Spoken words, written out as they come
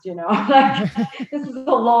like this is a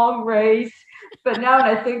long race. But now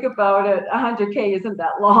when I think about it, 100K isn't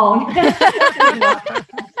that long.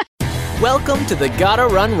 Welcome to the Gotta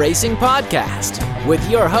Run Racing Podcast with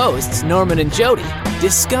your hosts, Norman and Jody.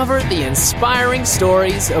 Discover the inspiring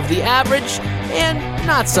stories of the average and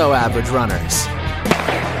not so average runners.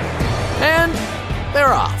 And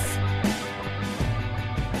they're off.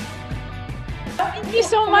 Thank you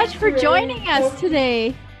so much for joining us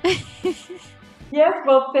today. Yes,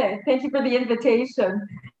 well, thank you for the invitation.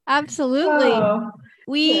 Absolutely.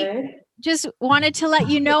 We just wanted to let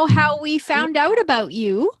you know how we found out about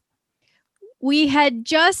you. We had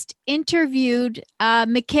just interviewed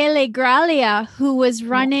Michele Graglia, who was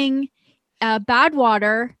running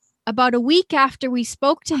Badwater about a week after we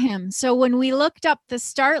spoke to him. So when we looked up the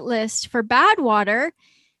start list for Badwater,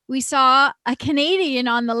 we saw a Canadian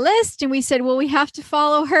on the list and we said, well, we have to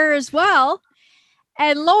follow her as well.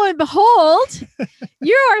 And lo and behold,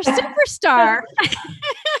 you're our superstar.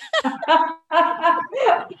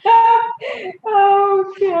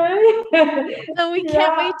 Okay. So we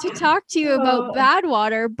can't wait to talk to you about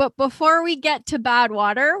Badwater. But before we get to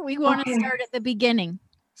Badwater, we want to start at the beginning.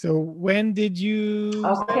 So when did you?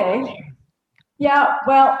 Okay. Yeah,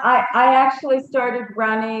 well, I actually started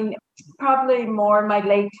running probably more in my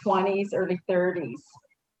late 20s, early 30s.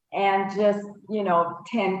 And just,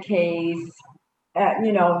 10Ks.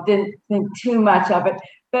 Didn't think too much of it,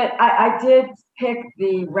 but I did pick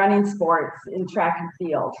the running sports in track and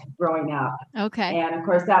field growing up. Okay. And of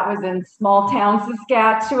course that was in small town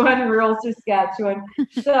Saskatchewan, rural Saskatchewan.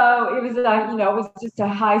 So it was it was just a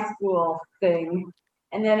high school thing.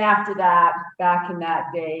 And then after that, back in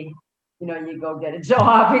that day, you go get a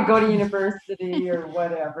job, you go to university or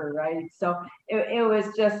whatever, right? So it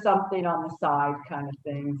was just something on the side kind of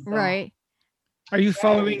thing. So. Right. Are you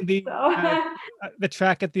following the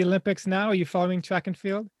track at the Olympics now? Are you following track and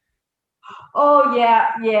field? Oh yeah,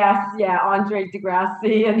 Andre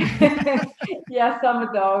Degrassi and some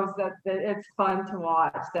of those. That it's fun to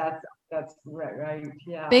watch. That's right.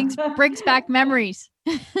 Yeah, brings back memories.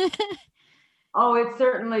 Oh, it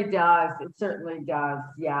certainly does.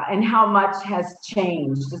 Yeah, and how much has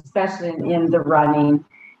changed, especially in the running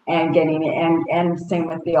and getting and same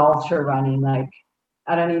with the ultra running. Like,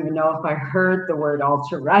 I don't even know if I heard the word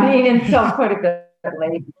ultra running until quite a bit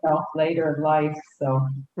later in life. So,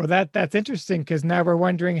 well, that's interesting because now we're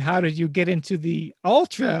wondering, how did you get into the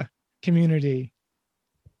ultra community?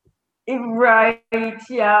 Right.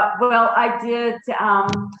 Yeah. Well, I did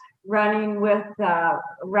running with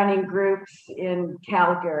running groups in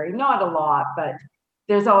Calgary. Not a lot, but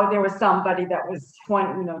there was somebody that was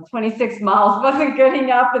 26 miles wasn't good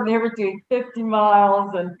enough, and they were doing 50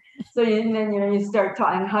 miles, and so then you start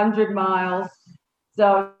talking 100 miles.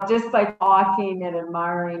 So just by talking and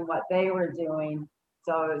admiring what they were doing,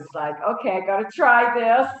 so it's like, okay, I got to try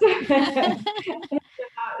this.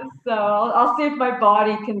 So I'll see if my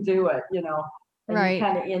body can do it, and right. You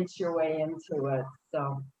kind of inch your way into it.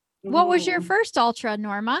 So, what was your first ultra,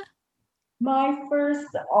 Norma? My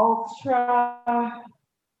first ultra.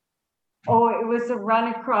 Oh, it was a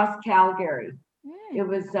run across Calgary. It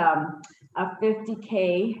was a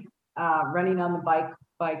 50K running on the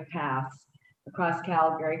bike paths across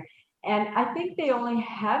Calgary, and I think they only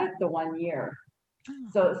had it the 1 year.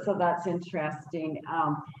 So that's interesting.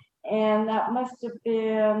 And that must have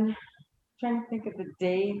been, trying to think of the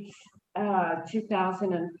dates,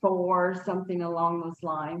 2004, something along those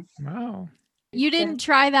lines. Wow. You didn't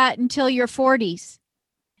try that until your 40s.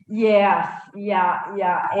 Yes.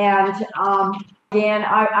 Yeah. And again,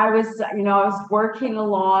 I was working a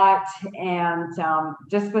lot, and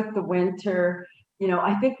just with the winter,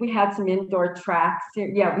 I think we had some indoor tracks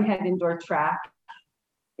here. Yeah, we had indoor track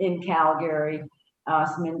in Calgary,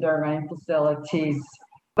 some indoor running facilities.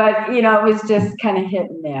 But, it was just kind of hit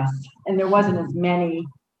and miss, and there wasn't as many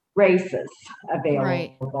races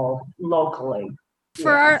available locally.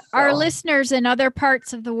 For our listeners in other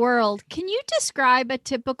parts of the world, can you describe a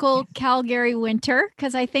typical Calgary winter?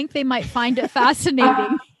 Because I think they might find it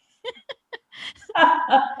fascinating.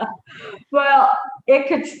 Well,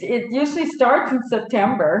 it usually starts in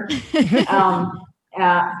September.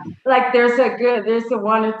 Like there's a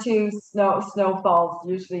 1 or 2 snowfalls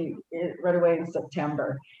usually right away in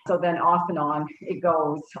September. So then off and on it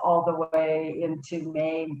goes all the way into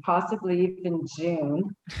May, possibly even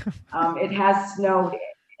June. It has snowed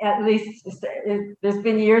at least. There's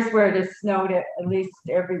been years where it has snowed at least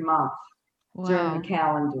every month during the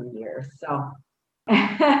calendar year. So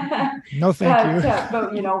no, thank you.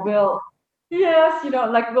 But we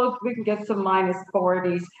can get some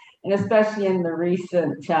 -40s. And especially in the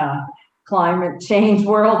recent climate change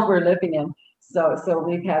world we're living in. So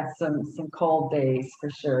we've had some cold days for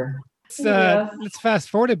sure. Let's fast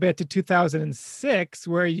forward a bit to 2006,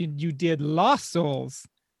 where you did Lost Souls.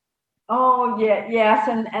 Oh yeah, yes,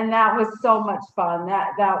 and that was so much fun.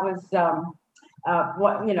 That was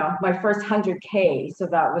my first 100K. So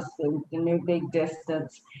that was the new big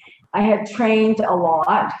distance. I had trained a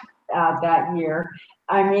lot that year.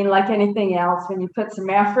 I mean, like anything else, when you put some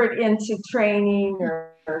effort into training,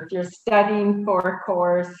 or if you're studying for a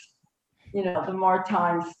course, the more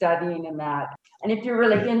time studying and that. And if you're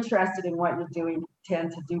really interested in what you're doing, you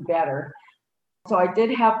tend to do better. So I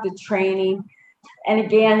did have the training. And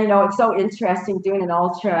again, it's so interesting doing an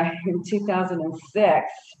ultra in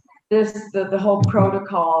 2006. The whole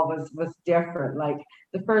protocol was different. Like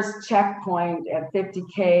the first checkpoint at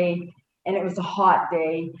 50K, and it was a hot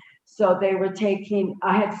day. So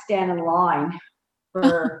I had to stand in line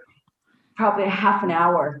for probably a half an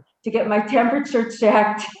hour to get my temperature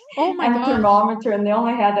checked and the thermometer. And they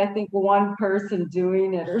only had, I think, one person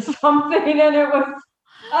doing it or something. And it was,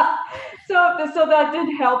 so that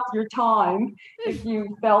did help your time if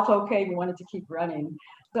you felt okay and you wanted to keep running.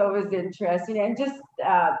 So it was interesting. And just,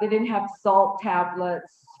 they didn't have salt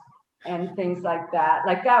tablets and things like that.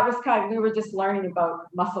 Like that was we were just learning about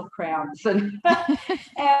muscle cramps. And,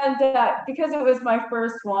 and because it was my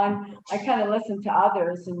first one, I kind of listened to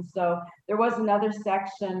others. And so there was another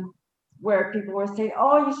section where people were saying,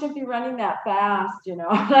 oh, you should be running that fast,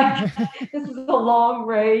 like this is a long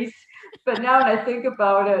race. But now when I think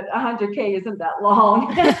about it, 100K isn't that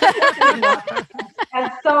long.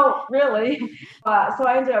 And so really, so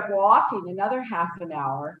I ended up walking another half an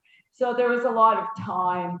hour. So there was a lot of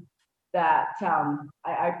time that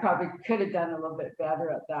I probably could have done a little bit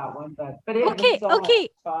better at that one, but it was so much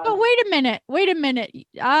fun. But wait a minute. Did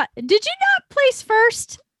you not place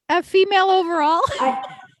first at female overall?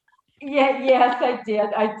 Yes, I did.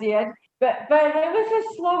 But it was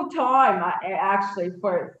a slow time actually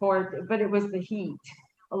but it was the heat.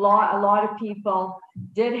 A lot of people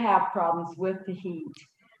did have problems with the heat,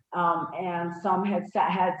 and some had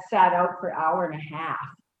sat out for an hour and a half.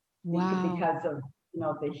 Wow. Because of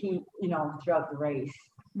the heat, throughout the race.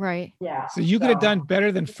 Right. Yeah. So you could have done better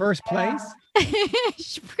than first place.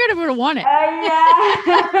 She could have won it. Yeah.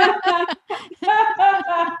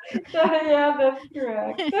 Yeah, that's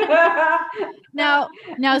correct.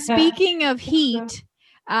 Now, speaking of heat,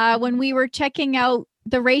 when we were checking out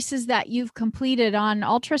the races that you've completed on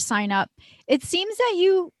Ultra Sign Up, it seems that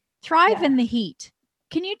you thrive in the heat.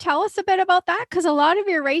 Can you tell us a bit about that? Because a lot of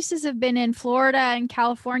your races have been in Florida and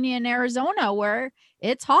California and Arizona where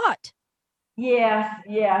it's hot. Yes.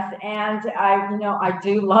 And I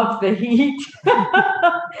do love the heat.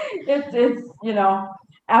 It's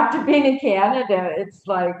after being in Canada, it's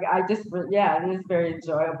like, it is very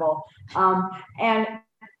enjoyable. And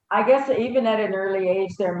I guess even at an early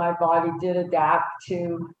age there, my body did adapt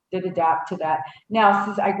to that. Now,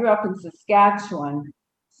 since I grew up in Saskatchewan,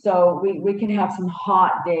 so we can have some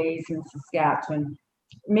hot days in Saskatchewan,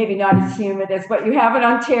 maybe not as humid as what you have in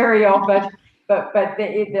Ontario, but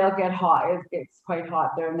they'll get hot. It's quite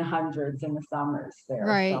hot. They're in the hundreds in the summers there.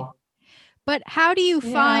 Right. So. But how do you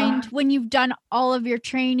find when you've done all of your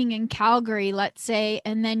training in Calgary, let's say,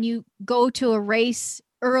 and then you go to a race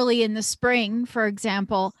early in the spring, for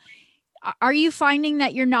example, are you finding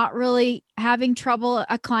that you're not really having trouble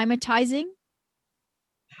acclimatizing?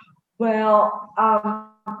 Well,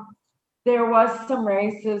 there was some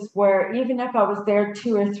races where even if I was there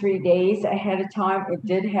 2 or 3 days ahead of time, it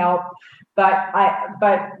did help. But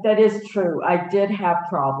that is true. I did have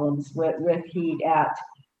problems with heat at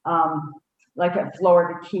like at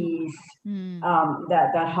Florida Keys,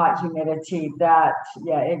 that hot humidity,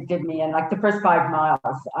 it did me in. Like the first 5 miles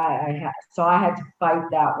I had to fight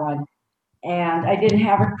that one. And I didn't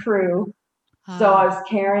have a crew, so I was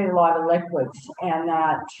carrying a lot of liquids, and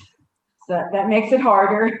that makes it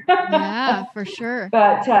harder. Yeah, for sure.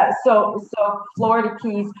 But so Florida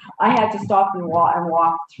Keys, I had to stop and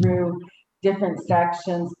walk through different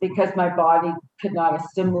sections because my body could not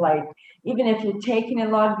assimilate. Even if you're taking a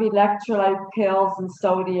lot of electrolyte pills and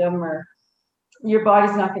sodium, or your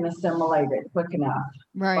body's not going to assimilate it quick enough.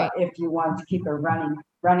 Right. But if you want to keep a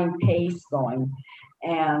running pace going.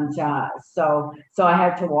 And so I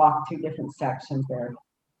had to walk through different sections there.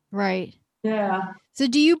 Right. Yeah. So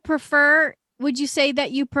would you say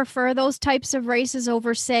that you prefer those types of races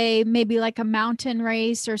over, say, maybe like a mountain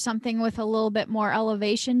race or something with a little bit more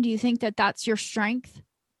elevation? Do you think that that's your strength?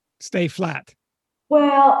 Stay flat.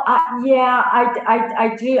 Well,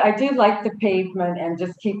 I do like the pavement and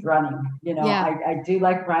just keep running. I do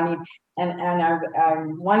like running, and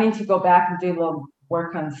I'm wanting to go back and do a little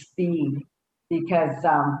work on speed, because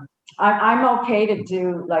I'm okay to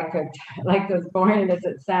do like as boring as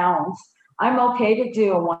it sounds. I'm okay to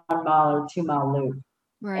do a 1 mile or 2 mile loop,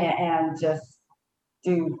 Right. and just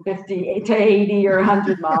do 50 to 80 or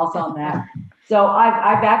 100 miles on that. So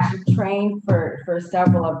I've actually trained for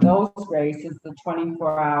several of those races, the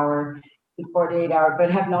 24-hour, the 48-hour, but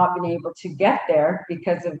have not been able to get there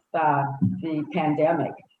because of the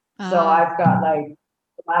pandemic. So I've got like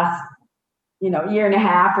the last, year and a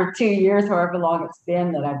half or 2 years, however long it's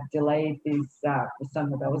been, that I've delayed these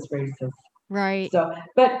some of those races. Right. So,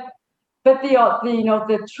 but the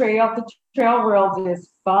trail world is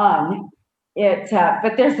fun.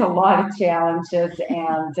 But there's a lot of challenges,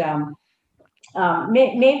 and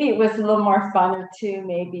maybe it was a little more fun or two,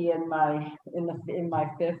 maybe in my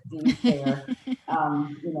 50s there.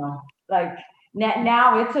 Like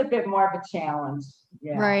now it's a bit more of a challenge.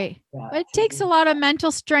 Yeah. Right. But it takes a lot of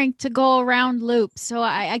mental strength to go around loops. So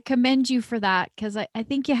I commend you for that, because I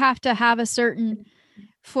think you have to have a certain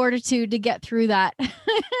fortitude to get through that.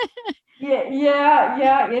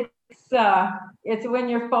 Yeah. It's when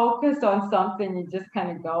you're focused on something, you just kind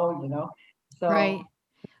of go, So right.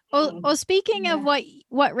 Well, speaking of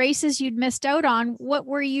what races you'd missed out on, what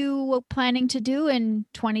were you planning to do in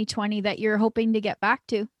 2020 that you're hoping to get back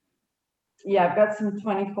to? Yeah, I've got some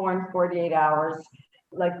 24 and 48 hours.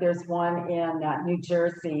 Like there's one in New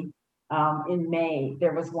Jersey in May.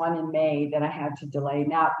 There was one in May that I had to delay.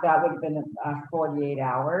 Now that would have been a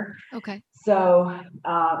 48-hour. Okay. So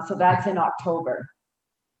that's in October.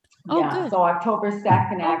 Oh, good. So October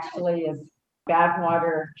 2nd actually is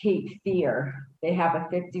Badwater Cape Fear. They have a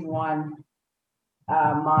 51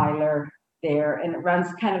 miler there, and it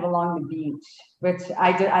runs kind of along the beach, which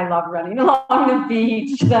I love running along the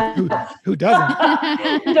beach. Who doesn't?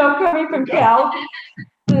 Coming from Cal,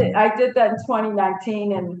 I did that in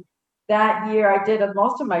 2019, and that year I did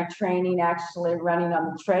most of my training actually running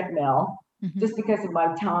on the treadmill, just because of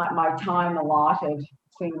my time allotted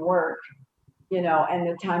between work, and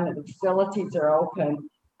the time that the facilities are open.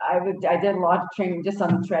 I did a lot of training just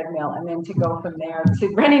on the treadmill, and then to go from there to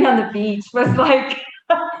running on the beach was like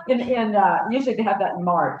usually they have that in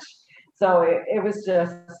March. So it was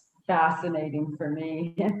just fascinating for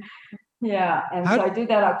me. Yeah. And so I do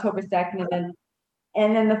that October 2nd,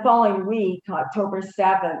 and then the following week, October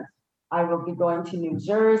 7th, I will be going to New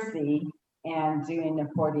Jersey and doing a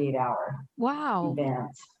 48-hour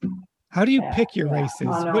event. How do you pick your races?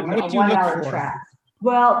 What do you look for? Track.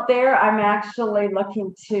 Well, there I'm actually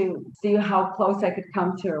looking to see how close I could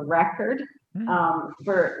come to a record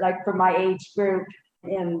for my age group.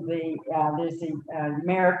 In there's the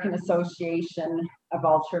American Association of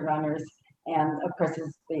Ultra Runners, and of course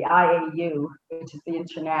there's the IAU, which is the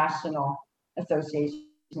International Association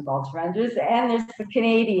of Ultra Runners, and there's the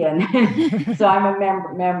Canadian. So I'm a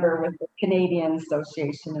member with the Canadian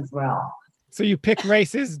Association as well. So you pick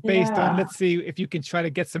races based on, let's see if you can try to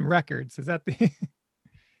get some records. Is that the?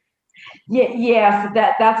 Yes,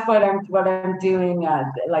 that's what I'm doing.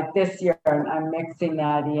 Like this year, I'm mixing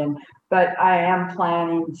that in. But I am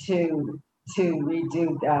planning to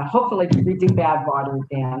hopefully redo Badwater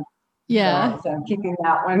again. Yeah. So I'm keeping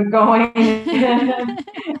that one going.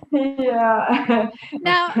 Yeah.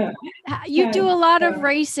 Now, you do a lot of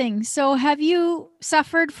racing. So have you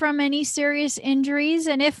suffered from any serious injuries?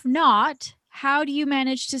 And if not, how do you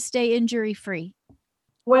manage to stay injury free?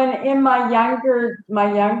 When in my younger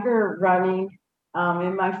running,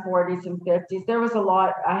 in my 40s and 50s, there was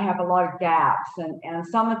I have a lot of gaps, and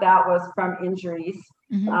some of that was from injuries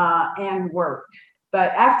and work.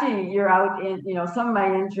 But after you're out some of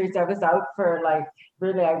my injuries, I was out for I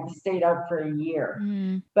stayed out for a year.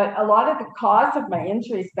 But a lot of the cause of my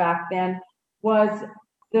injuries back then was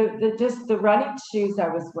the running shoes I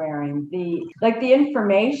was wearing. The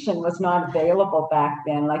information was not available back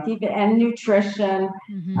then, and nutrition,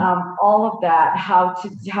 all of that, how to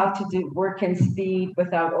do work and speed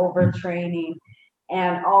without overtraining,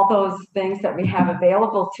 and all those things that we have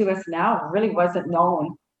available to us now really wasn't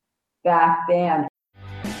known back then.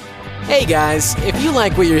 Hey guys, if you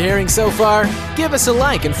like what you're hearing so far, give us a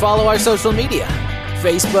like and follow our social media.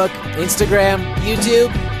 Facebook, Instagram, YouTube.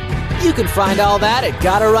 You can find all that at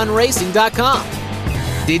GottaRunRacing.com.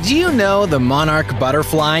 Did you know the monarch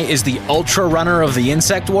butterfly is the ultra runner of the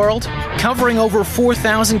insect world, covering over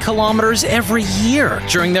 4,000 kilometers every year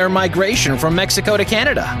during their migration from Mexico to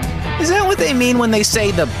Canada? Is that what they mean when they say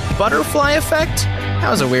the butterfly effect? That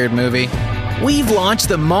was a weird movie. We've launched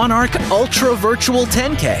the Monarch Ultra Virtual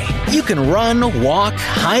 10K. You can run, walk,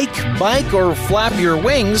 hike, bike, or flap your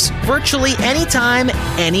wings virtually anytime,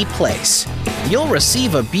 any place. You'll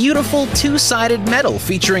receive a beautiful two-sided medal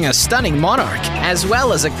featuring a stunning monarch, as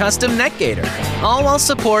well as a custom neck gaiter, all while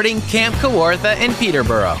supporting Camp Kawartha in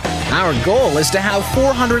Peterborough. Our goal is to have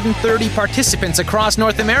 430 participants across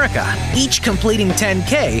North America, each completing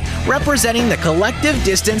 10K, representing the collective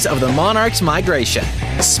distance of the monarch's migration.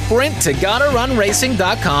 Sprint to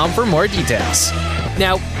GottaRunRacing.com for more details.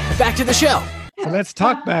 Now, back to the show. So let's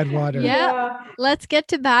talk Badwater. Yeah, let's get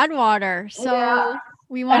to Badwater. So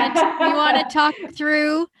we want to talk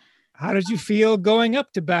through. How did you feel going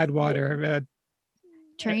up to Badwater?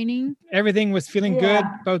 Training. Everything was feeling good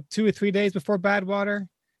about 2 or 3 days before Badwater.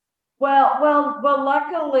 Well,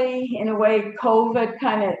 luckily, in a way, COVID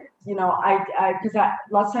kind of, because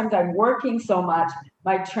lots of times I'm working so much,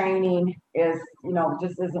 my training is,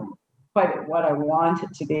 just isn't quite what I want it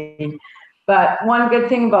to be. But one good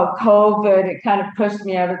thing about COVID, it kind of pushed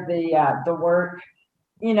me out of the work,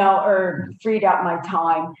 or freed up my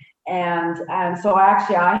time. And so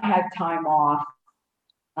I had time off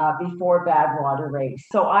before Badwater race.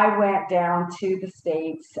 So I went down to the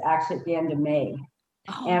States actually at the end of May.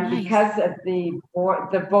 Oh, and nice. Because of the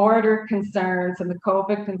border concerns and the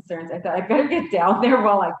COVID concerns, I thought I better get down there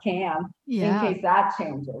while I can in case that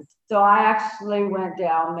changes. So I actually went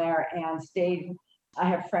down there and stayed. I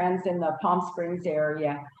have friends in the Palm Springs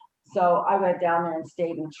area. So I went down there and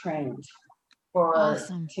stayed and trained for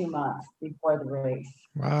 2 months before the race.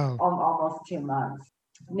 Wow. Almost 2 months.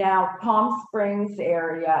 Now, Palm Springs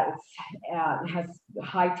area has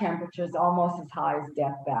high temperatures, almost as high as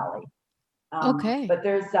Death Valley. But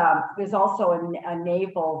there's also a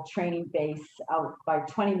naval training base out by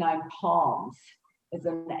 29 Palms,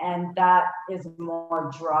 and that is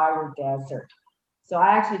more drier desert. So I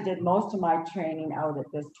actually did most of my training out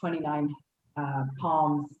at this 29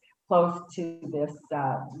 Palms, close to this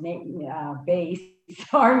base,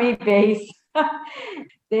 Army base.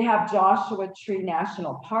 They have Joshua Tree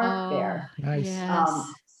National Park there. Nice.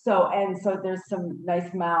 Yes. So there's some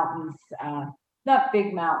nice mountains. Not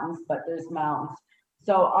big mountains, but there's mountains.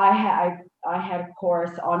 So I had a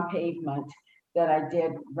course on pavement that I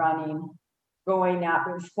did running, going up.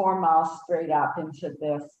 It was 4 miles straight up into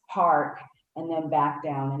this park and then back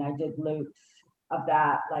down. And I did loops of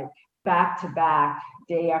that, like back to back,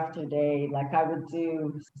 day after day. Like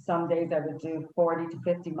some days I would do 40 to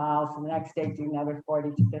 50 miles, and the next day do another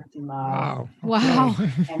 40 to 50 miles. Wow.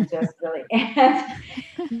 And just really,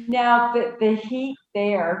 and now the heat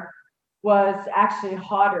there was actually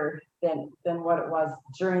hotter than what it was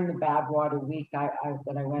during the Badwater week that I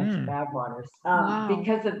went to Badwater.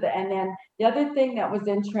 Because of and then the other thing that was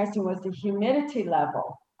interesting was the humidity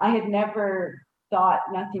level. I had never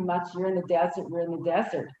thought nothing much, we're in the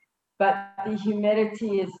desert, but the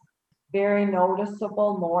humidity is very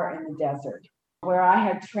noticeable more in the desert. Where I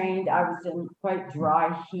had trained, I was in quite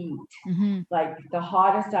dry heat. Mm-hmm. Like the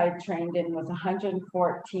hottest I trained in was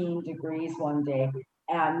 114 degrees one day.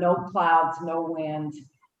 And no clouds, no wind,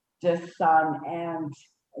 just sun. And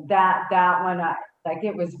that one,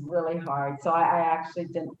 it was really hard. So I actually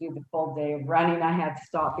didn't do the full day of running. I had to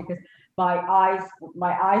stop because my eyes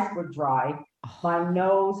were dry. My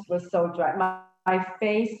nose was so dry. My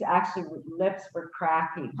face, actually, lips were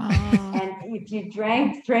cracking. And if you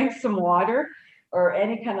drank some water or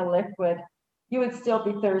any kind of liquid, you would still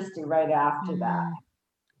be thirsty right after that.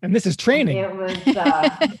 And this is training. It was,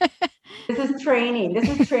 this is training.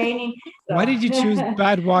 So. Why did you choose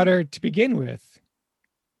Badwater to begin with?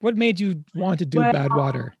 What made you want to do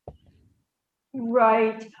Badwater?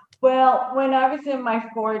 Right. Well, when I was in my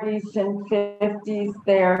 40s and 50s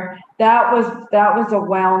there, that was a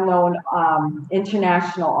well-known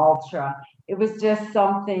international ultra. It was just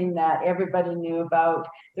something that everybody knew about.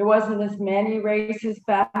 There wasn't as many races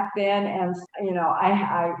back then, and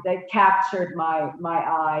they captured my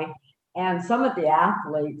eye. And some of the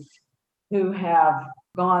athletes who have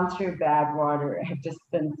gone through Badwater have just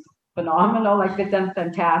been phenomenal. Like they've done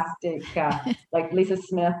fantastic. Like Lisa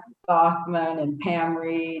Smith Bachman and Pam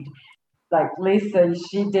Reed. Like Lisa,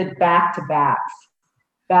 she did back-to-backs.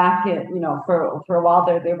 For a while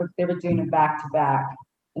there, they were doing it back-to-back.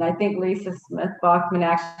 And I think Lisa Smith Bachman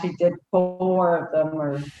actually did 4 of them,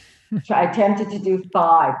 or attempted to do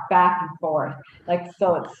 5 back and forth.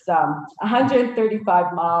 So it's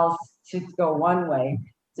 135 miles to go one way.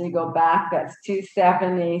 So you go back, that's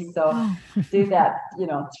 270. So do that,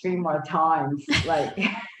 3 more times.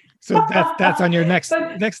 So that's on your next.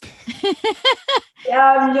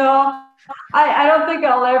 Yeah, no. I don't think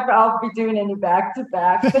I'll be doing any back to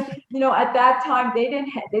back. But at that time they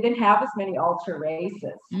didn't have as many ultra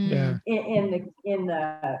races Yeah. in the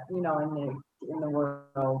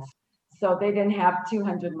world. So they didn't have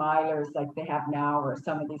 200 milers like they have now, or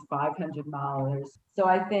some of these 500 milers. So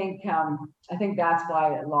I think that's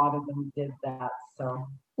why a lot of them did that. So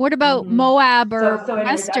what about Moab or so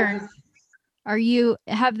anyways, Western?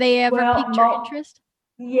 Have they ever piqued your interest?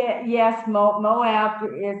 Yeah, yes, Moab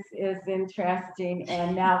is interesting,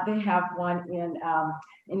 and now they have one in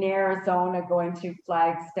Arizona going to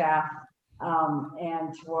Flagstaff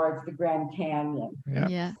and towards the Grand Canyon.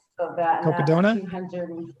 Yeah. So that's Cocodona?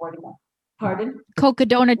 240. Pardon?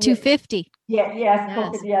 Cocodona 250. Yes.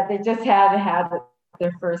 They just had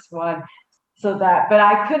their first one. So but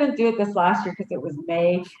I couldn't do it this last year because it was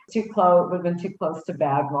May. Too close, would have been too close to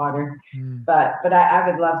Badwater. But I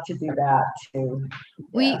would love to do that too.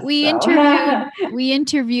 We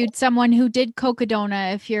interviewed someone who did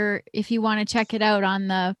Cocodona. If you want to check it out on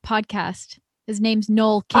the podcast, his name's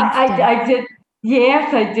Noel Kingston. I did.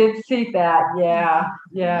 Yes, I did see that. Yeah.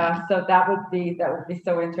 So that would be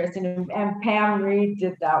so interesting. And Pam Reed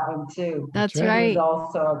did that one too. That's right. She was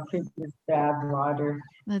also a previous Badwater.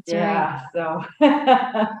 That's right. So.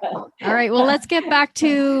 All right. Well, let's get back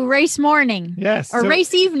to race morning. Yes. Or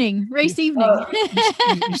race evening. You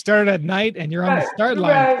started at night and you're on the start line.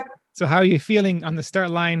 Right. So how are you feeling on the start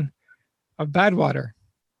line of Badwater?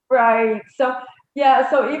 Right. So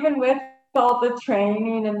even with all the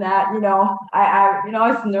training and that, I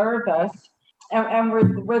was nervous. And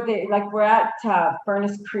we're at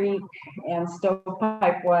Furnace Creek and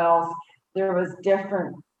Stovepipe Wells. There was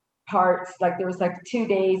different parts, like there was 2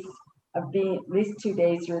 days of being, at least 2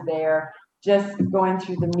 days you're there, just going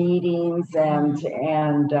through the meetings and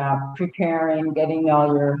preparing, getting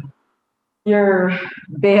all your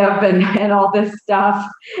bib and all this stuff,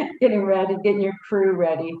 getting ready, getting your crew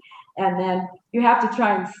ready. And then you have to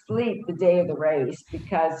try and sleep the day of the race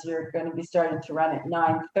because you're going to be starting to run at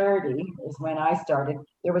 9:30 is when I started.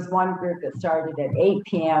 There was one group that started at 8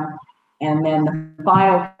 p.m. and then the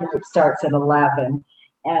final group starts at 11.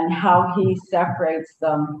 And how he separates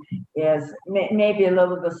them is maybe a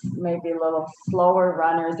little slower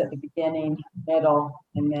runners at the beginning, middle,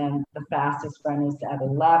 and then the fastest runners at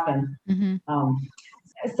 11.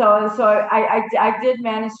 So I did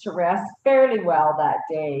manage to rest fairly well that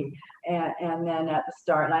day, and then at the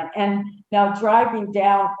start line. And now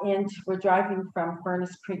we're driving from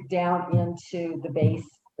Furnace Creek down into the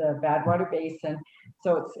Badwater Basin.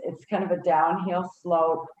 So it's kind of a downhill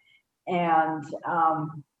slope. And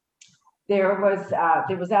there was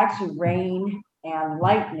actually rain and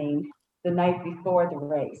lightning the night before the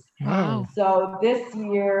race. Wow. So this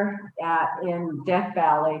year in Death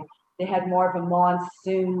Valley, they had more of a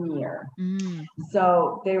monsoon year.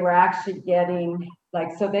 So they were actually getting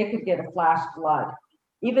so they could get a flash flood,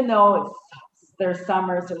 even though their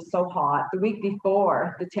summers are so hot. The week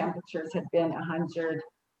before, the temperatures had been 100.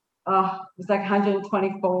 It was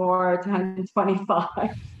 124 to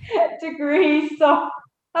 125 degrees. So,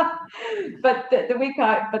 but the week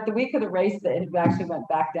of the race, it actually went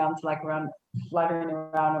back down to fluttering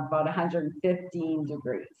around about 115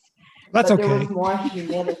 degrees. That's but okay. There was more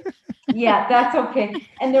humidity. Yeah, that's okay.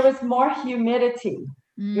 And there was more humidity.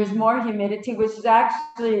 There's more humidity, which is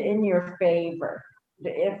actually in your favor.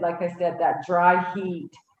 If, like I said, that dry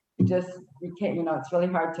heat. You can't, it's really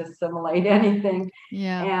hard to assimilate anything.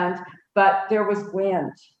 Yeah. But there was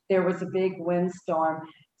wind. There was a big windstorm.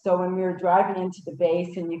 So when we were driving into the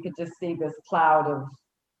basin, you could just see this cloud of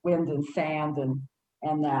wind and sand and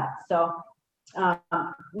that. So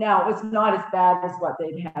now it was not as bad as what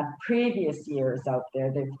they'd had previous years out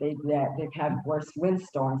there. They've had worse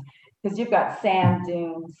windstorms because you've got sand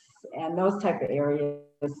dunes and those type of areas.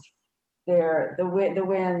 The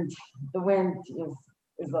wind is.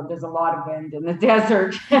 There's a lot of wind in the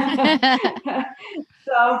desert.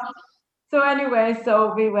 So anyway,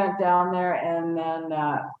 so we went down there and then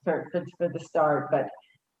for the start. But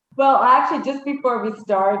well, actually, just before we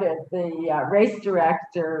started, the race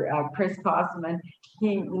director, Chris Kosman,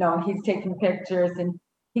 he's taking pictures and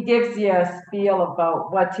he gives you a spiel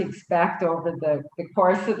about what to expect over the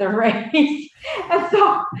course of the race. And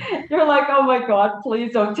so you're like, oh my God,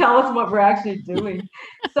 please don't tell us what we're actually doing.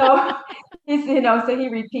 So he's, so he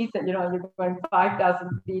repeats it, you're going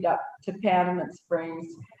 5,000 feet up to Panamint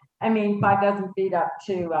Springs. 5,000 feet up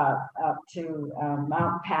to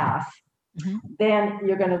Mountain Pass. Then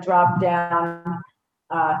you're going to drop down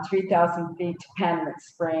 3,000 feet to Panamint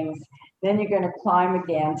Springs. Then you're going to climb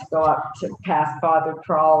again to go up to past Father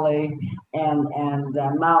Crawley and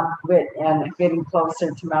Mount Whitney and getting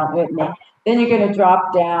closer to Mount Whitney. Then you're going to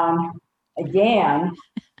drop down again,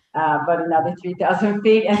 about another 3,000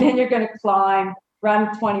 feet. And then you're going to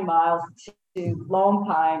run 20 miles to Lone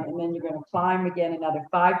Pine, and then you're going to climb again another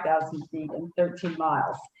 5,000 feet and 13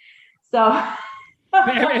 miles. So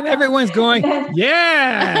and everyone's going,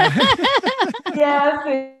 yeah.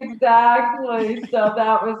 Yes, exactly. So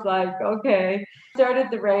that was like, okay.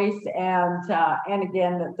 Started the race, and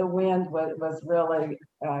again, the wind was really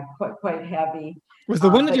quite heavy. Was the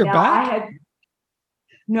wind at your back?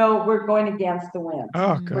 No, we're going against the wind.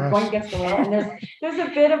 Oh, gosh. We're going against the wind, and there's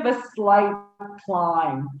a bit of a slight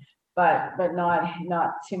climb, but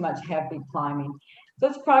not too much heavy climbing. So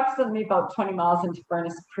it's approximately about 20 miles into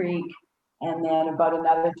Furnace Creek, and then about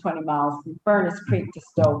another 20 miles from Furnace Creek to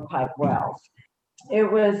Stovepipe Wells. It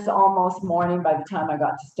was almost morning by the time I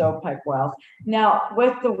got to Stovepipe Wells. Now,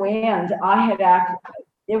 with the wind,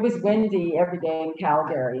 it was windy every day in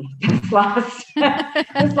Calgary this last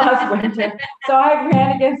winter. So I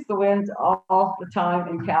ran against the wind all the time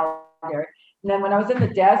in Calgary. And then when I was in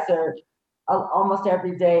the desert, almost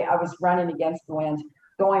every day I was running against the wind,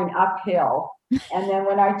 going uphill. And then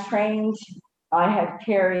when I trained, I had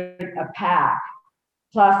carried a pack.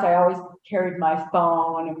 Plus, I always carried my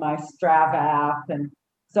phone and my Strava app. And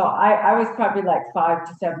so I was probably like 5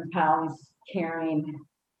 to 7 pounds carrying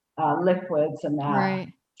liquids and that.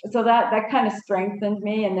 Right. So that kind of strengthened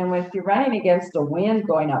me. And then if you're running against a wind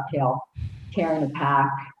going uphill, carrying a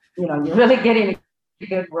pack, you're really getting a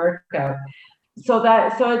good workout. So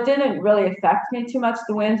it didn't really affect me too much,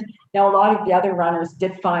 the wind. Now, a lot of the other runners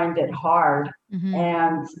did find it hard. Mm-hmm.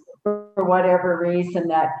 And for whatever reason,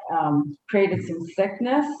 that created some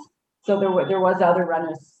sickness. So there was other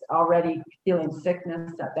runners already feeling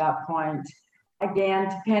sickness at that point. Again,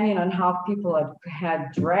 depending on how people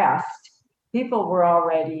had dressed, people were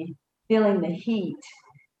already feeling the heat.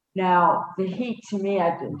 Now, the heat to me,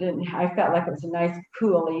 I felt like it was a nice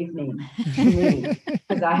cool evening to me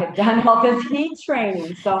because I had done all this heat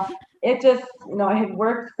training. So it just, it had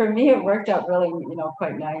worked for me. It worked out really,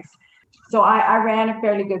 quite nice. So I ran a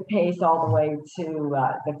fairly good pace all the way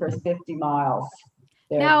to the first 50 miles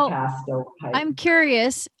there past Stovepipe. I'm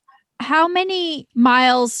curious, how many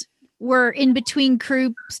miles were in between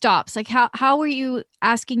crew stops? Like how were you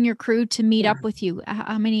asking your crew to meet up with you?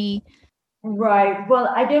 How many? Right. Well,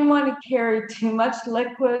 I didn't want to carry too much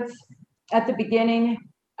liquids at the beginning,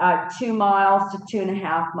 2 miles to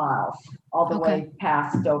 2.5 miles, all the way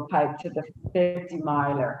past Stovepipe to the 50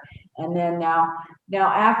 miler. And then now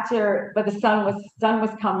after, but the sun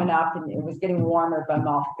was coming up and it was getting warmer by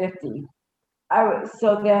mile 50.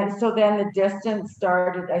 So then the distance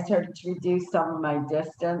started. I started to reduce some of my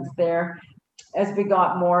distance there as we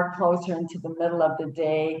got more closer into the middle of the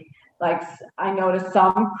day. Like I noticed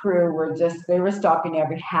some crew they were stopping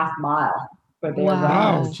every half mile for their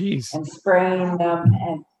runners and spraying them,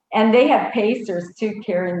 and they had pacers too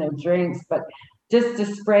carrying their drinks, but just to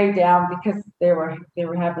spray down because they were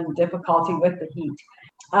having difficulty with the heat.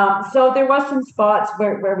 So there was some spots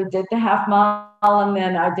where we did the half mile, and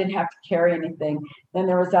then I didn't have to carry anything. Then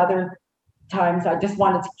there was other times I just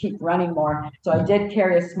wanted to keep running more, so I did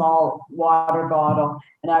carry a small water bottle,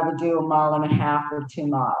 and I would do 1.5 miles or 2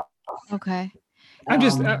 miles. Okay. I'm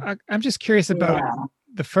just curious about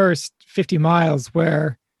the first 50 miles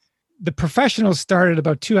where the professionals started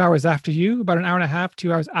about 2 hours after you, about 1.5 hours,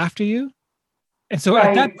 2 hours after you. And so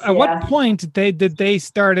at what point did they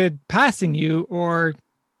started passing you or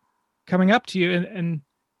coming up to you and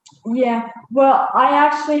Yeah, well, I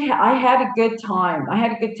had a good time. I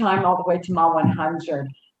had a good time all the way to mile 100.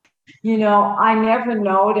 I never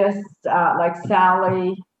noticed like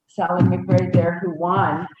Sally McRae there who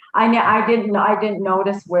won. I didn't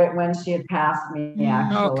notice when she had passed me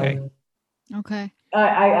actually. Okay.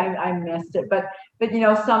 I missed it, but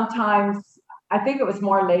sometimes I think it was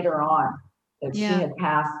more later on that she had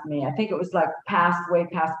passed me. I think it was like way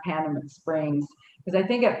past Panamint Springs, because I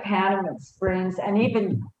think at Panamint Springs and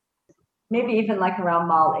maybe even like around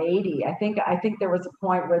mile 80, I think there was a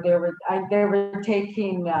point where they were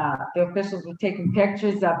taking the officials were taking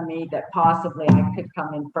pictures of me that possibly I could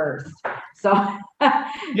come in first. So so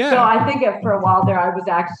I think for a while there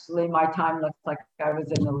my time looked like I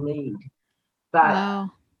was in the lead.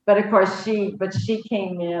 But of course she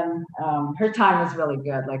came in, her time was really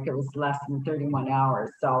good, like it was less than 31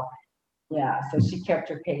 hours. So so she kept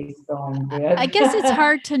her pace going good. I guess it's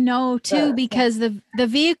hard to know too, because the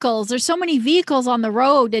vehicles, there's so many vehicles on the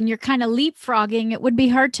road and you're kind of leapfrogging. It would be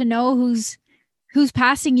hard to know who's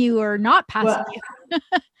passing you or not passing you.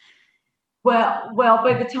 Well,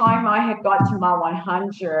 by the time I had got to mile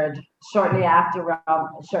 100, shortly after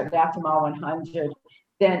mile 100,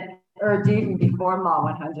 or even before mile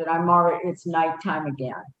 100, it's nighttime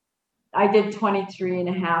again. I did 23 and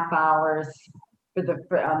a half hours on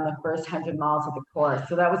the first 100 miles of the course.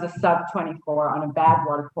 So that was a sub 24 on a bad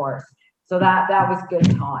water course. So that was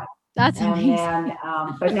good time. That's amazing. And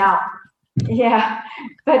then, but now, yeah,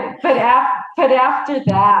 but after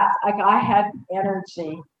that, like I had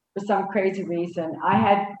energy for some crazy reason. I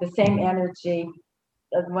had the same energy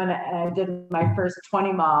when I did my first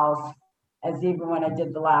 20 miles as even when I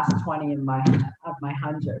did the last 20 of my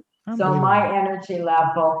 100. So my energy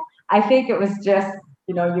level, I think it was just,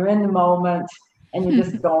 you're in the moment and you're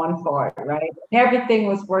just going for it, right? Everything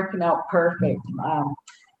was working out perfect.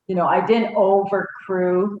 I didn't over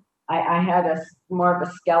crew. I had more of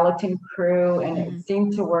a skeleton crew, and it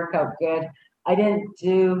seemed to work out good. I didn't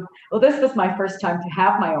this was my first time to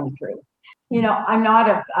have my own crew.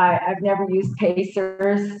 I've never used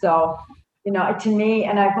pacers. So, to me,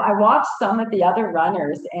 and I watched some of the other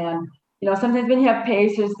runners, and, sometimes when you have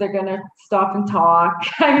pacers, they're going to stop and talk.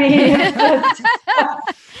 I mean,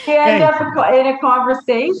 you end up in a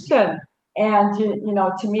conversation. And,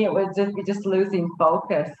 to me, it would just be losing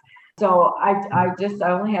focus. So I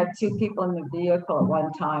only had 2 people in the vehicle at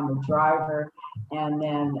one time, a driver, and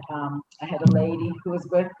then I had a lady who was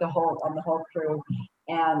with the whole crew,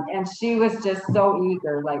 and she was just so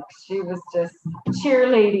eager, like she was just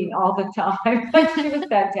cheerleading all the time. Like she was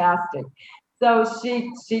fantastic. So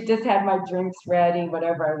she just had my drinks ready,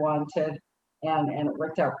 whatever I wanted, and it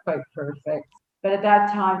worked out quite perfect. But at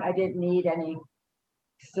that time, I didn't need any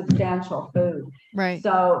substantial food. Right.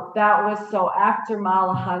 So after mile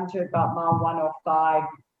 100, about mile 105,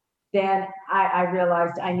 then I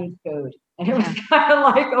realized I need food. And it was kind of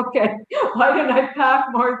like, okay, why didn't I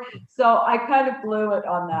pack more? So I kind of blew it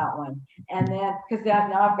on that one. And then, because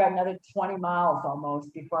now I've got another 20 miles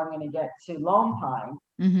almost before I'm going to get to Lone Pine,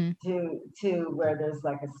 to where there's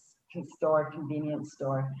like a convenience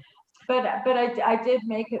store. But I did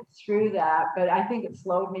make it through that, but I think it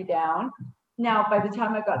slowed me down. Now, by the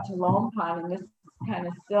time I got to Lone Pine, and this is kind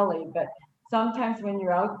of silly, but sometimes when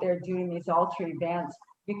you're out there doing these ultra events,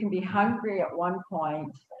 you can be hungry at one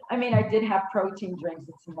point. I mean, I did have protein drinks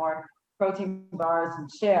and some more protein bars and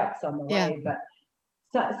chips on the way, but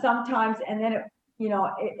sometimes, and then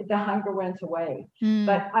the hunger went away.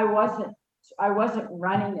 But I wasn't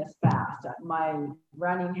running as fast. My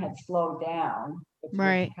running had slowed down.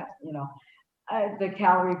 Right. The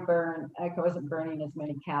calorie burn, I wasn't burning as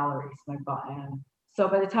many calories. So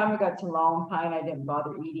by the time I got to Lone Pine, I didn't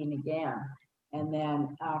bother eating again. And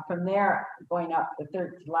then from there, going up the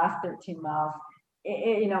last 13 miles,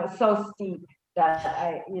 it's so steep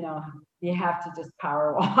that you have to just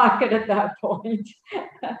power walk it at that point.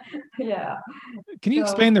 Yeah. Can you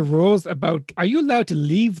explain the rules about, are you allowed to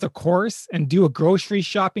leave the course and do a grocery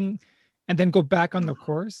shopping and then go back on the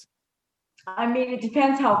course? I mean, it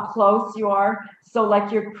depends how close you are. So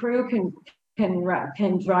like your crew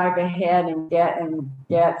can drive ahead and get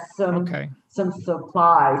some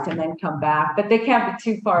supplies and then come back, but they can't be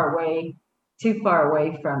too far away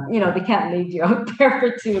from, they can't leave you out there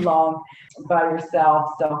for too long by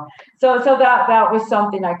yourself. So that was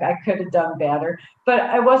something I could have done better, but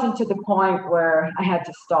I wasn't to the point where I had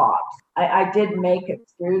to stop. I did make it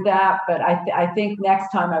through that, but I think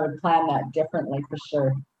next time I would plan that differently for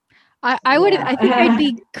sure. I would. I think I'd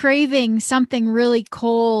be craving something really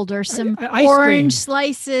cold, or some orange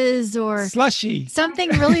slices, or slushy, something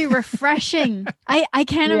really refreshing. I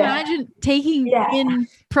can't imagine taking in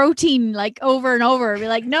protein like over and over. Be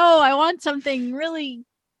like, no, I want something really.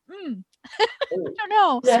 I don't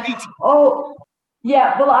know. Yeah. Oh,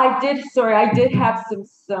 yeah. Well, I did have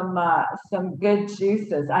some good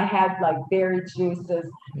juices. I had like berry juices.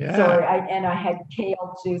 Yeah. And I had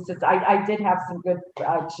kale juices. I did have some good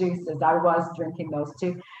juices. I was drinking those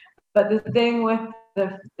too. But the thing with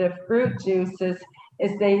the fruit juices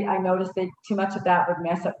is I noticed too much of that would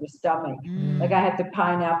mess up your stomach. Like I had the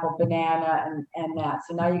pineapple, banana, and that.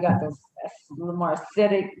 So now you got those a little more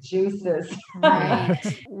acidic juices.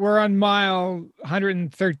 Right. We're on mile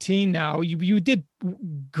 113 now. You did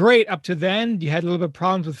great up to then. You had a little bit of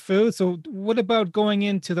problems with food. So what about going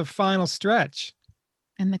into the final stretch?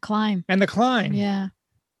 And the climb. Yeah.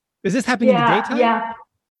 Is this happening in the daytime? Yeah.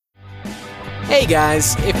 Hey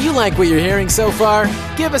guys, if you like what you're hearing so far,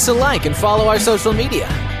 give us a like and follow our social media.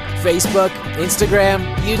 Facebook, Instagram,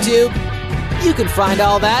 YouTube. You can find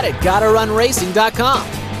all that at GottaRunRacing.com.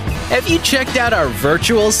 Have you checked out our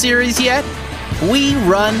virtual series yet? We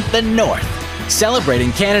Run the North,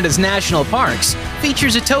 celebrating Canada's national parks,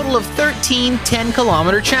 features a total of 13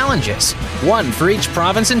 10-kilometer challenges, one for each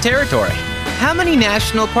province and territory. How many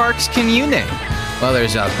national parks can you name? Well,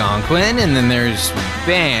 there's Algonquin, and then there's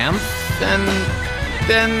Banff, and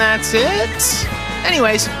then that's it?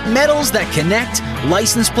 Anyways, medals that connect,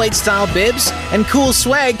 license plate style bibs, and cool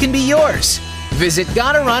swag can be yours. Visit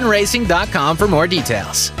GottaRunRacing.com for more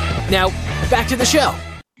details. Now, back to the show.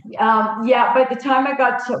 Yeah, by the time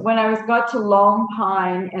when I got to Lone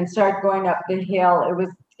Pine and started going up the hill, it was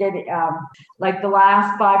getting like the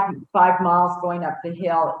last five miles going up the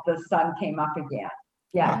hill, the sun came up again.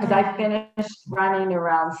 Yeah, because I finished running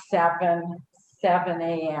around 7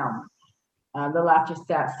 a.m. A little after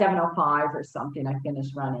 7:05 or something. I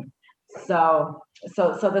finished running. So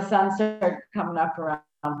the sun started coming up around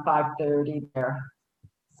 5:30 there.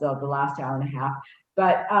 So the last hour and a half.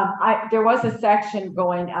 But there was a section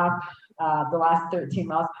going up the last 13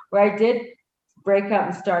 miles where I did break up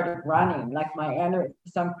and started running. Like my energy, for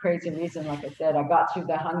some crazy reason, like I said, I got through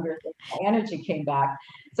the hunger, my energy came back.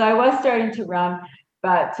 So I was starting to run,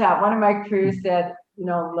 but one of my crew said,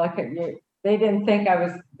 look at you. They didn't think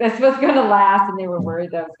this was going to last, and they were worried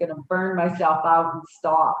that I was going to burn myself out and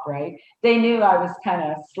stop, right? They knew I was kind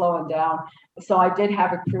of slowing down. So I did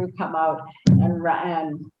have a crew come out and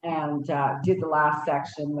run and do the last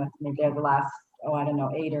section with me there, the last,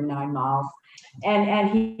 8 or 9 miles. And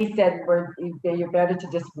he said, you're better to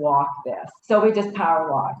just walk this. So we just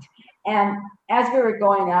power walked. And as we were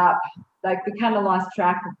going up, like we kind of lost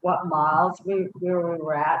track of what miles we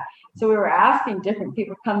were at. So we were asking different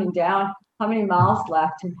people coming down, how many miles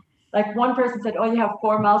left? And like one person said, oh, you have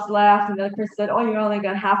 4 miles left. And the other person said, oh, you only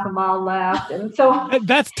got half a mile left. And so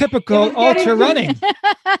that's typical ultra running.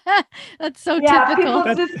 That's so typical.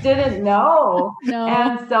 People just didn't know. No.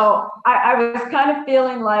 And so I was kind of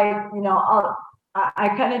feeling like, I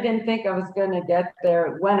kind of didn't think I was going to get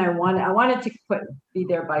there when I wanted. I wanted to be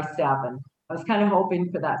there by 7. I was kind of hoping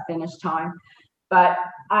for that finish time. But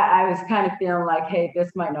I was kind of feeling like, hey,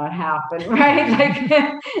 this might not happen,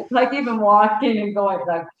 right? Like even walking and going,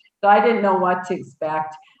 so I didn't know what to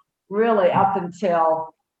expect really up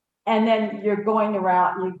until, and then you're going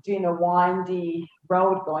around, you're doing a windy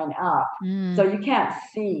road going up. So you can't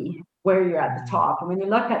see where you're at the top. And when you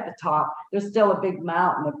look at the top, there's still a big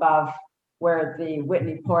mountain above where the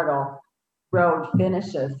Whitney Portal Road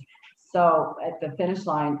finishes. So at the finish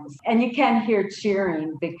line, and you can't hear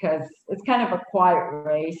cheering because it's kind of a quiet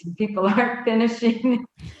race and people aren't finishing.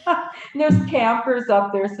 There's campers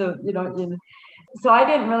up there, so so I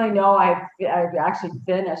didn't really know I actually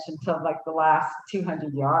finished until like the last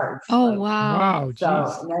 200 yards. Oh, wow. So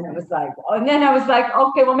and then I was like,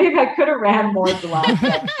 okay, well maybe I could have ran more the last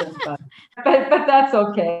section, but that's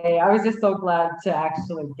okay. I was just so glad to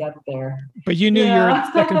actually get there. But you knew you were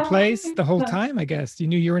in second place the whole time, I guess. You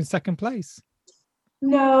knew you were in second place.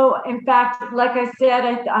 No, in fact, like I said,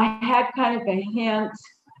 I had kind of a hint.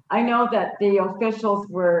 I know that the officials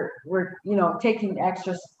were taking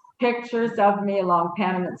extra pictures of me along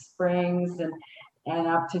Panamint Springs and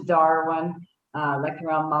up to Darwin, like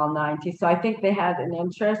around mile 90. So I think they had an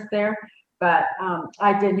interest there, but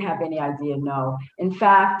I didn't have any idea. No, in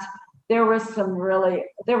fact, there were some really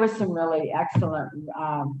excellent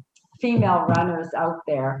female runners out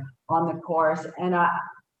there on the course, and I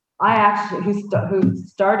actually who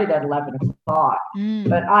started at 11 o'clock,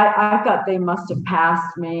 but I thought they must have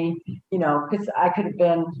passed me, because I could have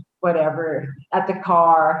been whatever at the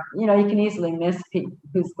car. You can easily miss people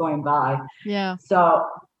who's going by. Yeah. So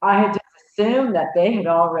I had just assumed that they had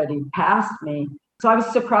already passed me. So I was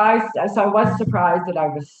surprised. So I was surprised that I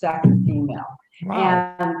was second female.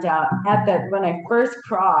 Wow. And when I first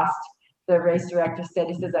crossed, the race director said,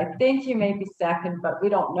 he says, I think you may be second, but we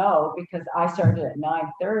don't know because I started at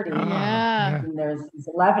 9:30. Yeah. And there's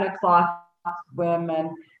 11 o'clock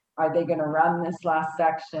women. Are they going to run this last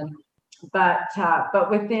section? But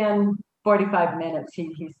within 45 minutes,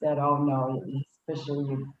 he said, oh no, for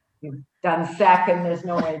sure you've done second. There's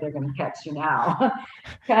no way they're going to catch you now,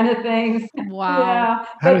 kind of things. Wow.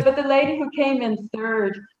 Yeah. But the lady who came in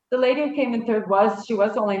third, she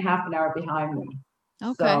was only half an hour behind me.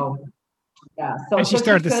 Okay. So, yeah. So and she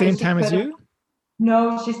started at the same time as you?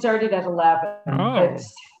 No, she started at 11. Oh.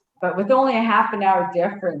 But with only a half an hour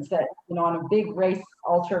difference, that on a big race,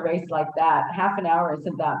 ultra race like that, half an hour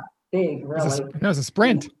isn't that big, really. It was a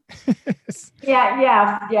sprint.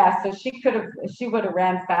 Yeah. So she would have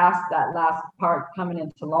ran fast that last part coming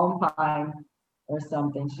into Lone Pine or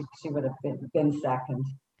something. She would have been second.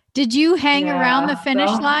 Did you hang around the finish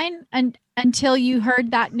line until you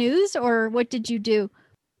heard that news, or what did you do?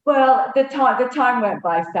 Well, the time went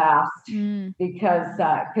by fast because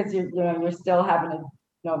you're still having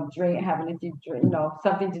a drink, having a few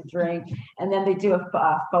something to drink, and then they do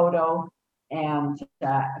a photo. and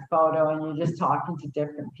a photo, and you're just talking to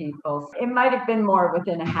different people. It might have been more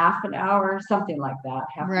within a half an hour, something like that.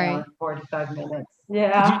 Half an hour, 45 minutes.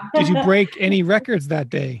 Yeah. Did you break any records that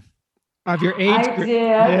day of your age I group?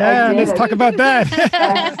 did. Yeah, I did. let's talk about that.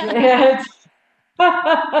 I did.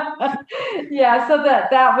 Yeah, so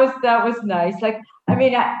that was nice. Like, I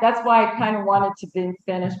mean, that's why I kind of wanted to be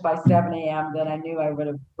finished by 7 a.m. Then I knew I would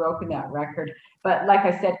have broken that record. But like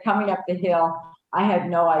I said, coming up the hill, I had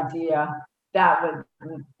no idea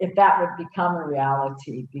if that would become a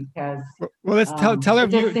reality, because well, let's tell our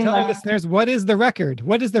listeners, what is the record?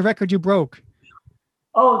 What is the record you broke?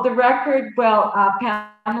 Oh, the record. Well,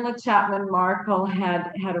 Pamela Chapman Markle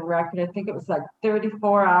had a record. I think it was like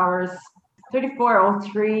 34 hours,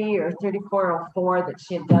 34:03 or 34:04 that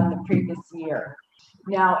she had done the previous year.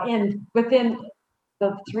 Now, within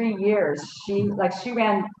the 3 years, she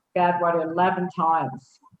ran Badwater 11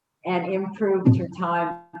 times and improved her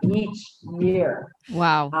time each year.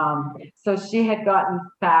 Wow. So she had gotten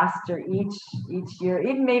faster each year,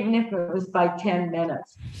 even if it was by 10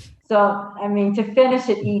 minutes. So, I mean, to finish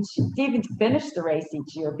the race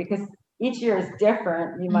each year, because each year is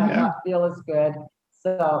different, you might not feel as good.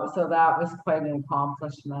 So that was quite an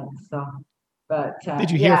accomplishment. So, but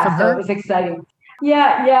did you hear from her? So it was exciting.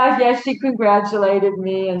 Yeah. She congratulated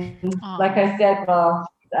me, and like I said,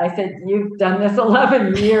 you've done this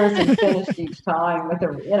 11 years and finished each time with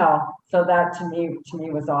so that to me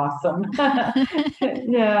was awesome.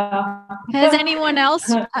 Yeah. Has anyone else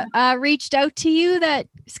reached out to you that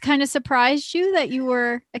kind of surprised you, that you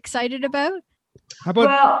were excited about? How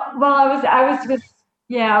about? Well, I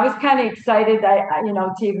was kind of excited,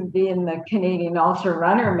 to even be in the Canadian Ultra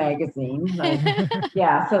Runner magazine. Like,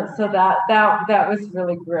 yeah, so that was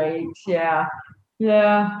really great. Yeah.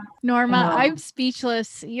 Norma, I'm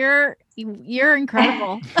speechless. You're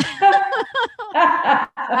incredible.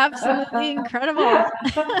 Absolutely incredible.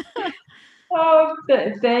 Oh,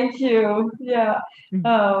 thank you. Yeah.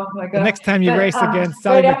 Oh my God. The next time you race against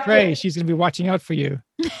Sally McRae, she's going to be watching out for you.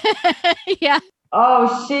 Yeah.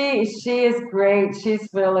 Oh, she is great. She's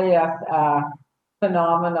really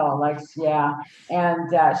phenomenal.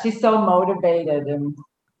 And she's so motivated, and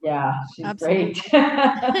she's Absolutely.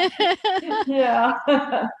 great. Yeah.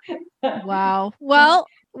 Wow. Well,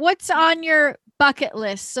 what's on your bucket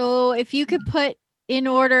list? So if you could put in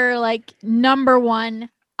order, like, number one,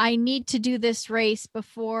 I need to do this race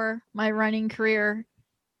before my running career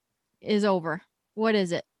is over, what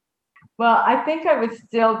is it? Well, I think I would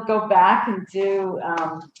still go back and do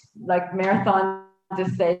Marathon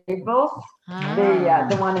Disabled,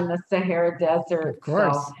 the one in the Sahara Desert. Of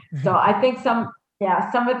course. So I think some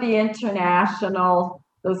of the international,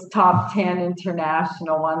 those top 10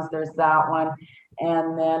 international ones, there's that one.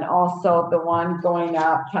 And then also the one going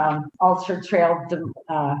up Ultra Trail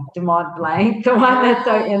de Mont Blanc, the one that's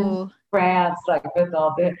in France, with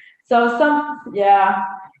all the,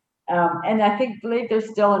 and I believe there's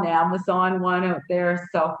still an Amazon one out there.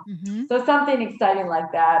 So, so something exciting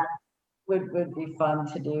like that would be fun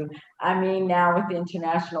to do. I mean, now with the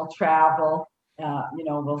international travel,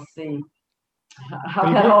 we'll see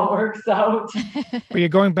how that all works out. Well, you're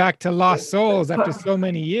going back to Lost Souls after so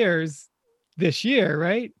many years this year,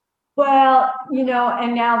 right? Well,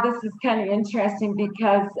 and now this is kind of interesting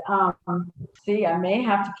because, I may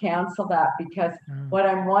have to cancel that, because what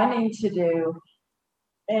I'm wanting to do,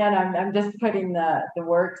 and I'm just putting the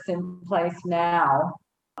works in place now.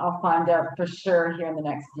 I'll find out for sure here in the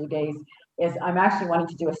next few days, is I'm actually wanting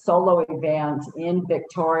to do a solo event in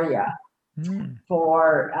Victoria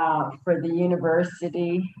for the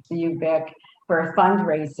university, the UVic, for a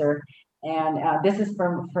fundraiser. And this is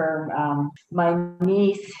from my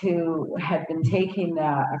niece, who had been taking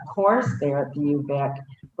a course there at the UVic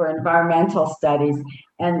for environmental studies,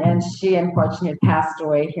 and she unfortunately passed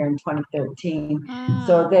away here in 2013.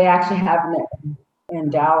 So they actually have an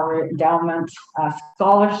endowment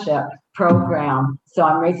scholarship program. So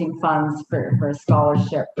I'm raising funds for a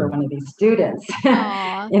scholarship for one of these students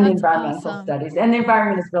in environmental studies. And the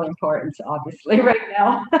environment is really important, obviously, right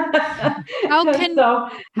now.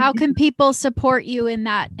 How can people support you in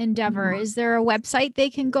that endeavor? Is there a website they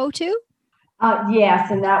can go to?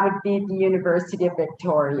 Yes, and that would be the University of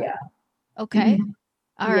Victoria. Okay.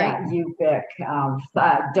 All right. UVic,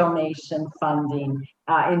 donation funding,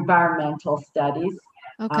 environmental studies.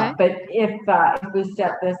 Okay. But if we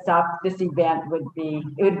set this up, this event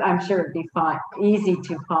I'm sure it'd be easy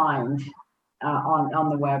to find on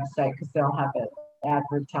the website, because they'll have it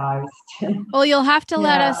advertised. Well, you'll have to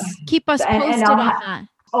keep us posted on that.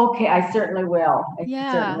 Okay, I certainly will. I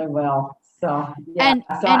certainly will. So,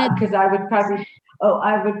 because I would probably, Oh,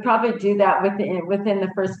 I would probably do that within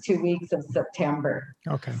the first 2 weeks of September.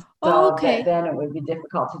 Okay. So okay. then it would be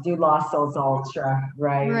difficult to do Los O's Ultra,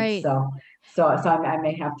 right? Right. So I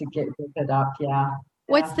may have to give it up. Yeah.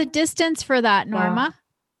 What's the distance for that, Norma?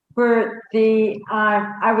 For the,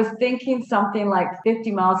 I was thinking something like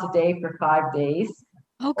 50 miles a day for 5 days.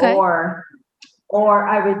 Okay. Or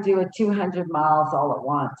I would do a 200 miles all at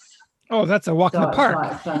once. Oh, that's a walk in the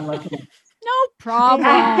park. So I'm looking at No problem.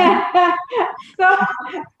 so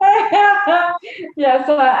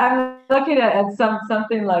I'm looking at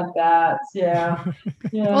something like that. Yeah.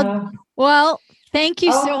 Yeah. Well, thank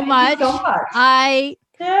you so much. Thank you so much.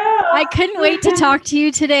 I couldn't wait to talk to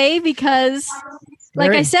you today because,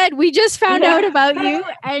 like I said, we just found out about you,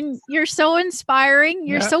 and you're so inspiring.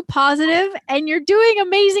 You're so positive, and you're doing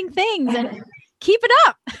amazing things. And keep it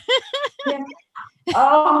up.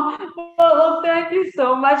 Oh, well, thank you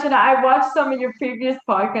so much. And I watched some of your previous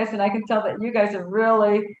podcasts, and I can tell that you guys are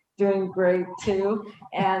really doing great too.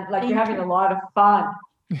 And you're having a lot of fun.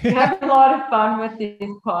 You're having a lot of fun with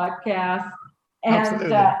these podcasts,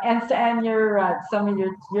 and your some of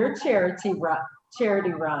your charity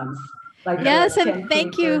runs. Yes, and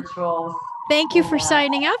thank you. Thank you for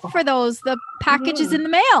signing up for those. The package is in the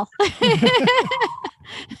mail.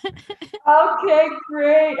 Okay,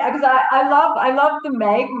 great. Because I love the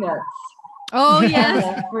magnets. Oh yes.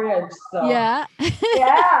 On the fridge, so. Yeah.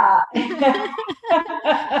 Yeah.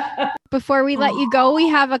 Before we let you go, we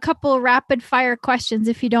have a couple rapid fire questions,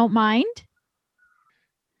 if you don't mind.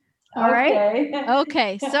 All right.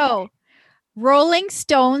 Okay. So, Rolling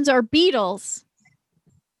Stones or Beatles?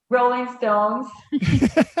 Rolling Stones.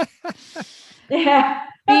 Yeah.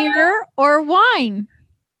 Beer or wine?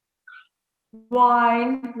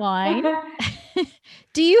 Wine. Wine.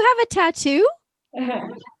 Do you have a tattoo?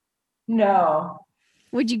 No.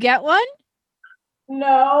 Would you get one?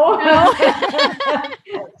 No.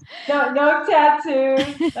 No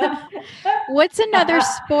tattoos. What's another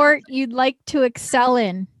sport you'd like to excel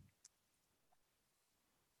in?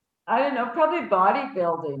 I don't know, probably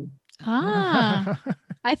bodybuilding. Ah,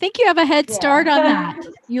 I think you have a head start on that.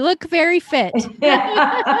 You look very fit.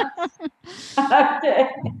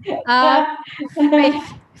 Okay.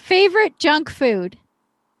 Favorite junk food?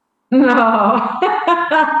 No,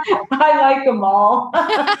 I like them all.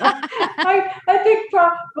 I think,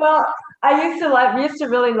 we used to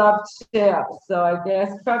really love chips. So I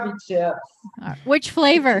guess probably chips. Which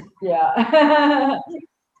flavor? Yeah.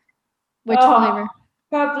 Which flavor?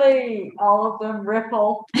 Probably all of them.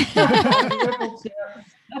 Ripple. Ripple chips.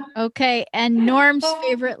 Okay. And Norm's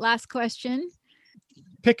favorite last question.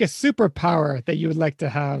 Pick a superpower that you would like to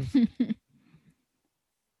have.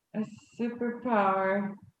 A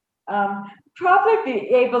superpower. Probably be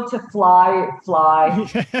able to fly.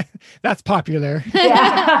 That's popular.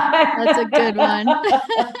 Yeah. That's a good one.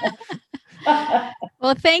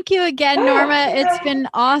 Well, thank you again, Norma. It's been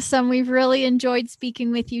awesome. We've really enjoyed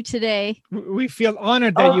speaking with you today. We feel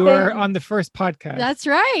honored that you are on the first podcast. That's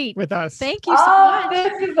right. With us. Thank you so much.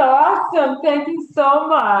 This is awesome. Thank you so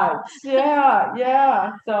much.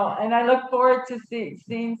 Yeah. So, and I look forward to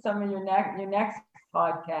seeing some of your next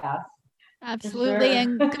podcast. Absolutely. Sure.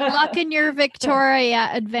 And good luck in your Victoria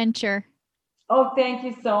adventure. Oh, thank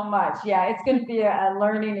you so much. Yeah, it's going to be a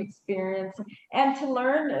learning experience, and to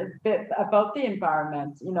learn a bit about the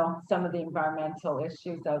environment, some of the environmental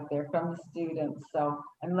issues out there from the students. So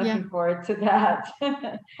I'm looking forward to that.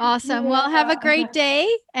 Awesome. Well, have a great day,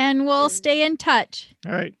 and we'll stay in touch.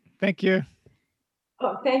 All right. Thank you.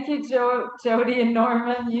 Oh, thank you, Jody and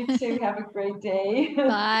Norman. You too. Have a great day.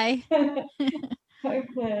 Bye.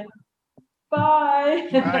 Okay. Bye.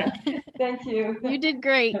 Bye. Thank you. You did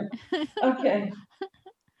great. Okay.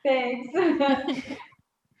 Thanks.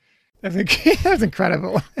 That was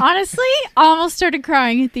incredible. Honestly, almost started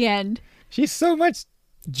crying at the end. She's so much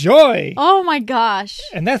joy. Oh my gosh.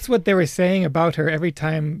 And that's what they were saying about her every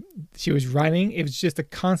time she was running. It was just a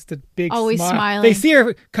constant big Always smile. smiling. They see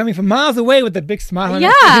her coming from miles away with a big smile on her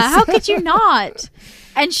Yeah, face. how could you not?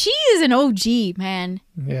 And she is an OG, man.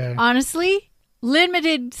 Yeah. Honestly,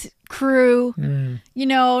 limited crew,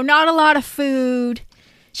 not a lot of food.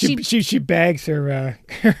 She bags her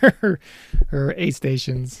her aid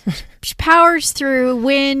stations. She powers through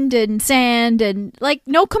wind and sand and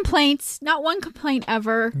no complaints, not one complaint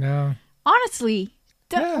ever. No. Honestly,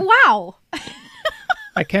 wow.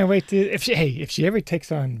 I can't wait to if she ever takes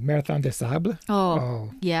on Marathon des Sables.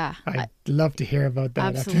 Oh yeah. I'd love to hear about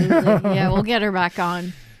that. Absolutely. Yeah, we'll get her back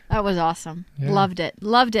on. That was awesome. Yeah.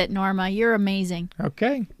 Loved it, Norma. You're amazing.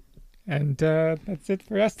 Okay. And that's it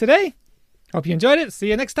for us today. Hope you enjoyed it. See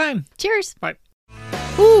you next time. Cheers. Bye.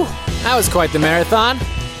 Whew, that was quite the marathon.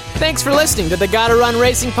 Thanks for listening to the Gotta Run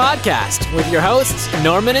Racing podcast with your hosts,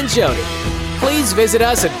 Norman and Jody. Please visit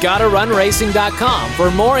us at gottarunracing.com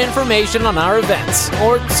for more information on our events,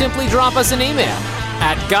 or simply drop us an email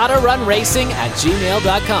at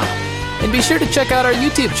gottarunracing@gmail.com. And be sure to check out our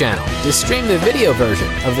YouTube channel to stream the video version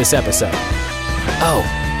of this episode. Oh,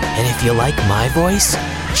 and if you like my voice,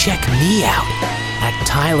 check me out at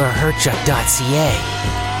tylerherchuk.ca.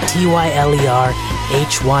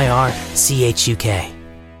 TYLERHYRCHUK.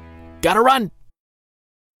 Gotta run!